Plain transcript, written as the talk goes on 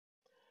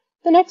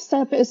The next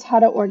step is how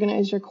to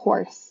organize your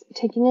course,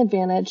 taking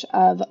advantage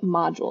of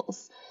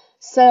modules.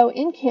 So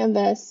in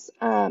Canvas,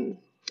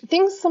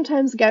 things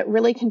sometimes get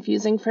really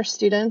confusing for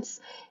students.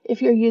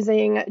 If you're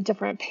using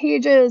different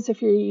pages,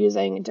 if you're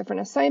using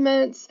different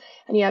assignments,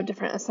 and you have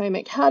different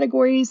assignment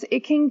categories,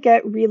 it can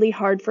get really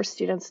hard for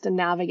students to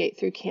navigate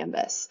through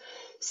Canvas.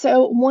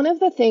 So one of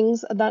the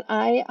things that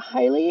I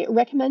highly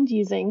recommend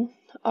using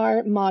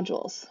are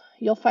modules.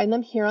 You'll find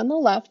them here on the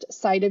left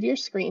side of your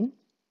screen.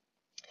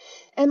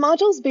 And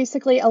modules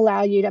basically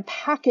allow you to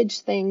package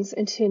things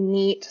into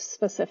neat,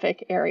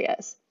 specific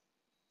areas.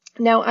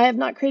 Now, I have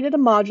not created a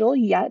module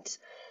yet,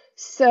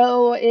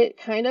 so it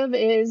kind of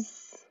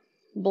is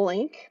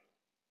blank.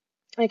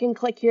 I can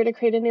click here to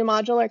create a new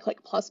module or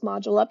click plus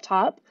module up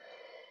top.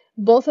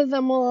 Both of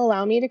them will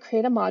allow me to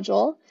create a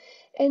module.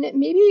 And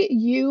maybe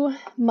you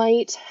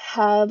might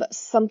have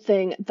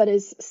something that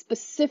is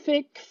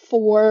specific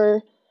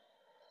for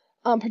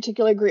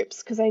particular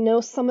groups, because I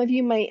know some of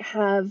you might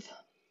have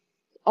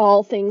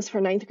all things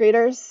for ninth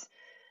graders.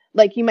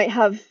 Like you might see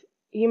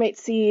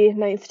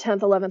 9th, 10th,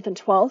 11th, and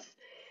 12th.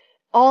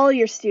 All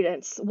your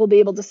students will be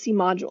able to see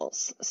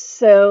modules.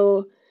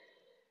 So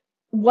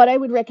what I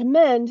would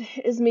recommend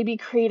is maybe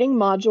creating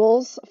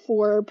modules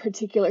for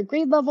particular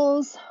grade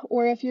levels,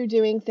 or if you're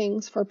doing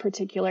things for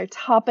particular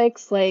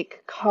topics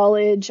like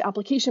college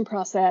application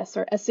process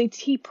or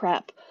SAT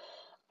prep.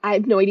 I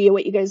have no idea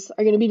what you guys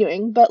are going to be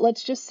doing, but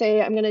let's just say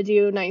I'm going to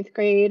do 9th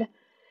grade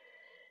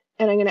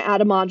and I'm going to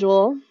add a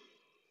module.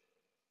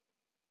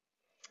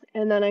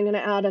 And then I'm going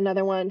to add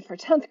another one for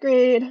 10th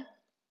grade. If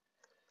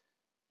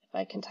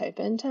I can type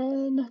in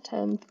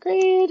 10th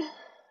grade,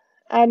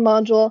 add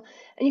module,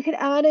 and you could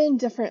add in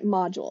different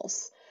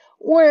modules.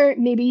 Or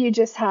maybe you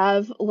just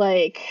have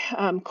like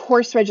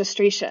course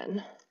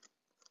registration,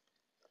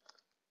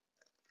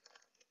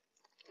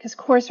 because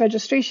course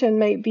registration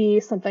might be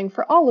something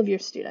for all of your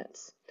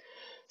students.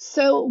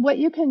 So what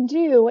you can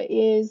do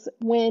is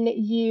when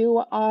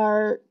you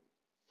are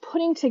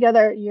putting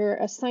together your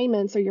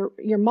assignments or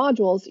your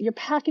modules, you're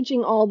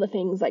packaging all the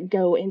things that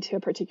go into a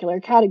particular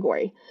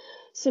category.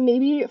 So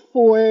maybe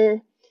for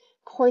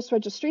course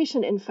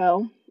registration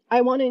info,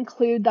 I want to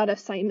include that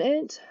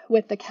assignment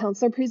with the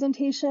counselor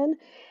presentation,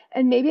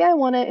 and maybe I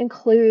want to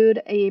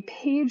include a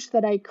page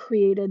that I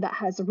created that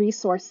has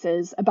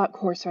resources about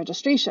course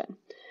registration.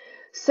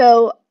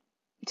 So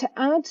to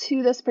add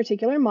to this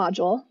particular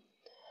module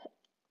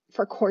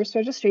for course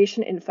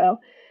registration info,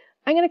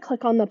 I'm going to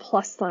click on the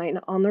plus sign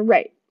on the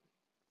right.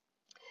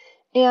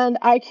 And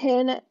I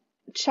can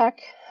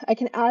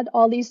add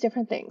all these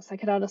different things. I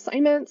could add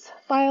assignments,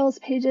 files,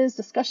 pages,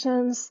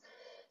 discussions,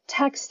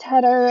 text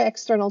header,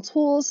 external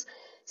tools.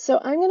 So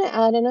I'm going to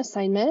add an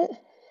assignment,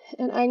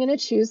 and I'm going to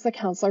choose the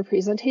counselor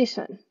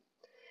presentation.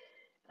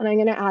 And I'm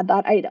going to add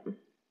that item.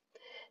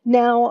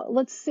 Now,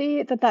 let's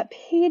say that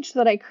page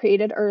that I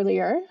created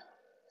earlier,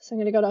 so I'm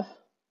going to go to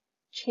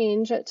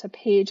change it to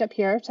page up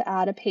here to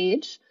add a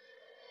page.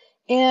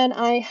 And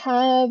I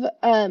have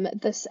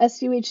this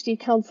SUHD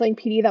counseling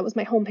PD, that was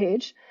my home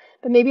page,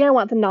 but maybe I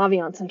want the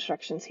Naviance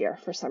instructions here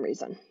for some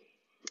reason.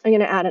 I'm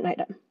going to add an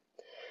item.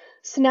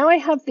 So now I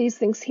have these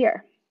things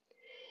here.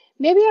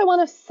 Maybe I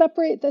want to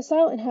separate this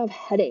out and have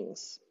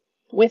headings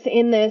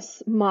within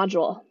this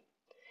module.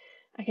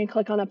 I can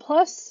click on a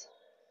plus,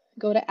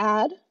 go to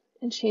add,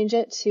 and change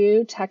it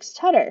to text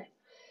header.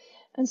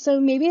 And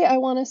so maybe I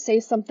want to say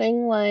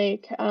something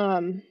like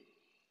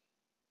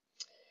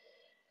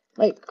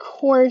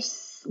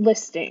course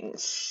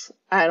listings,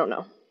 I don't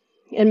know.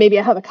 And maybe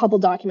I have a couple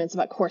documents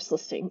about course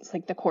listings,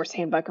 like the course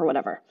handbook or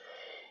whatever.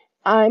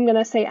 I'm going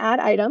to say add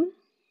item,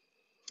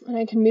 and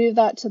I can move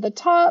that to the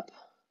top,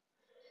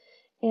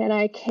 and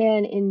I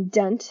can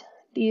indent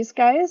these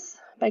guys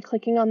by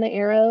clicking on the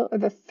arrow or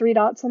the 3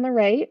 dots on the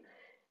right.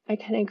 I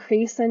can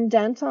increase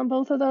indent on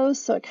both of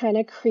those, so it kind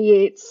of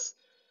creates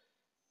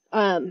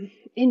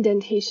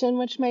indentation,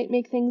 which might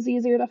make things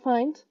easier to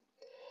find.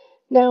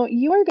 Now,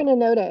 you are going to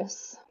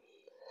notice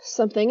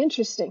something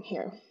interesting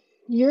here.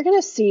 You're going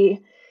to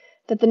see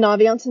that the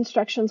Naviance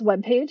instructions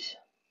webpage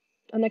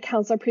and the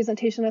counselor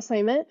presentation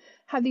assignment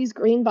have these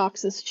green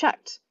boxes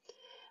checked,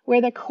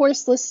 where the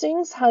course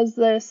listings has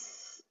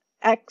this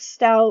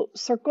X'd out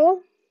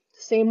circle,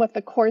 same with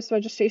the course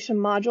registration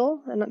module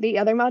and the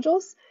other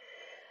modules.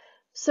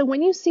 So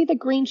when you see the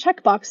green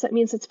checkbox, that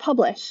means it's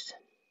published.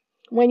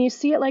 When you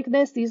see it like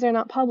this, these are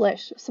not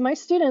published. So my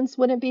students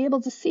wouldn't be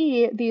able to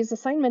see these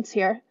assignments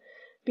here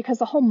because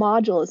the whole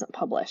module isn't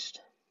published.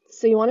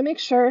 So you want to make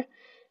sure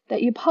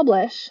that you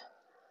publish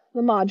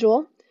the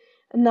module,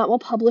 and that will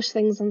publish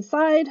things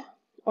inside,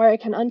 or I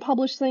can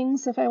unpublish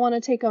things if I want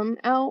to take them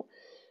out,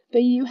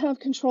 but you have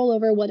control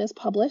over what is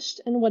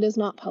published and what is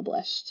not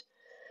published.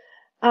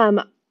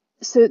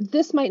 So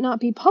this might not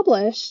be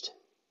published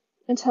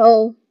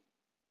until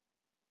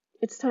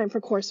it's time for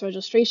course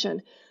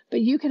registration, but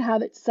you can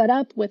have it set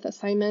up with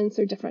assignments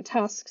or different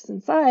tasks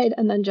inside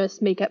and then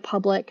just make it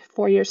public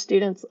for your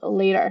students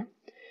later.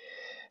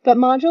 But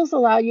modules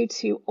allow you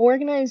to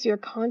organize your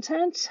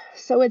content,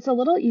 so it's a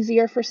little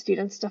easier for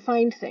students to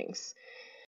find things.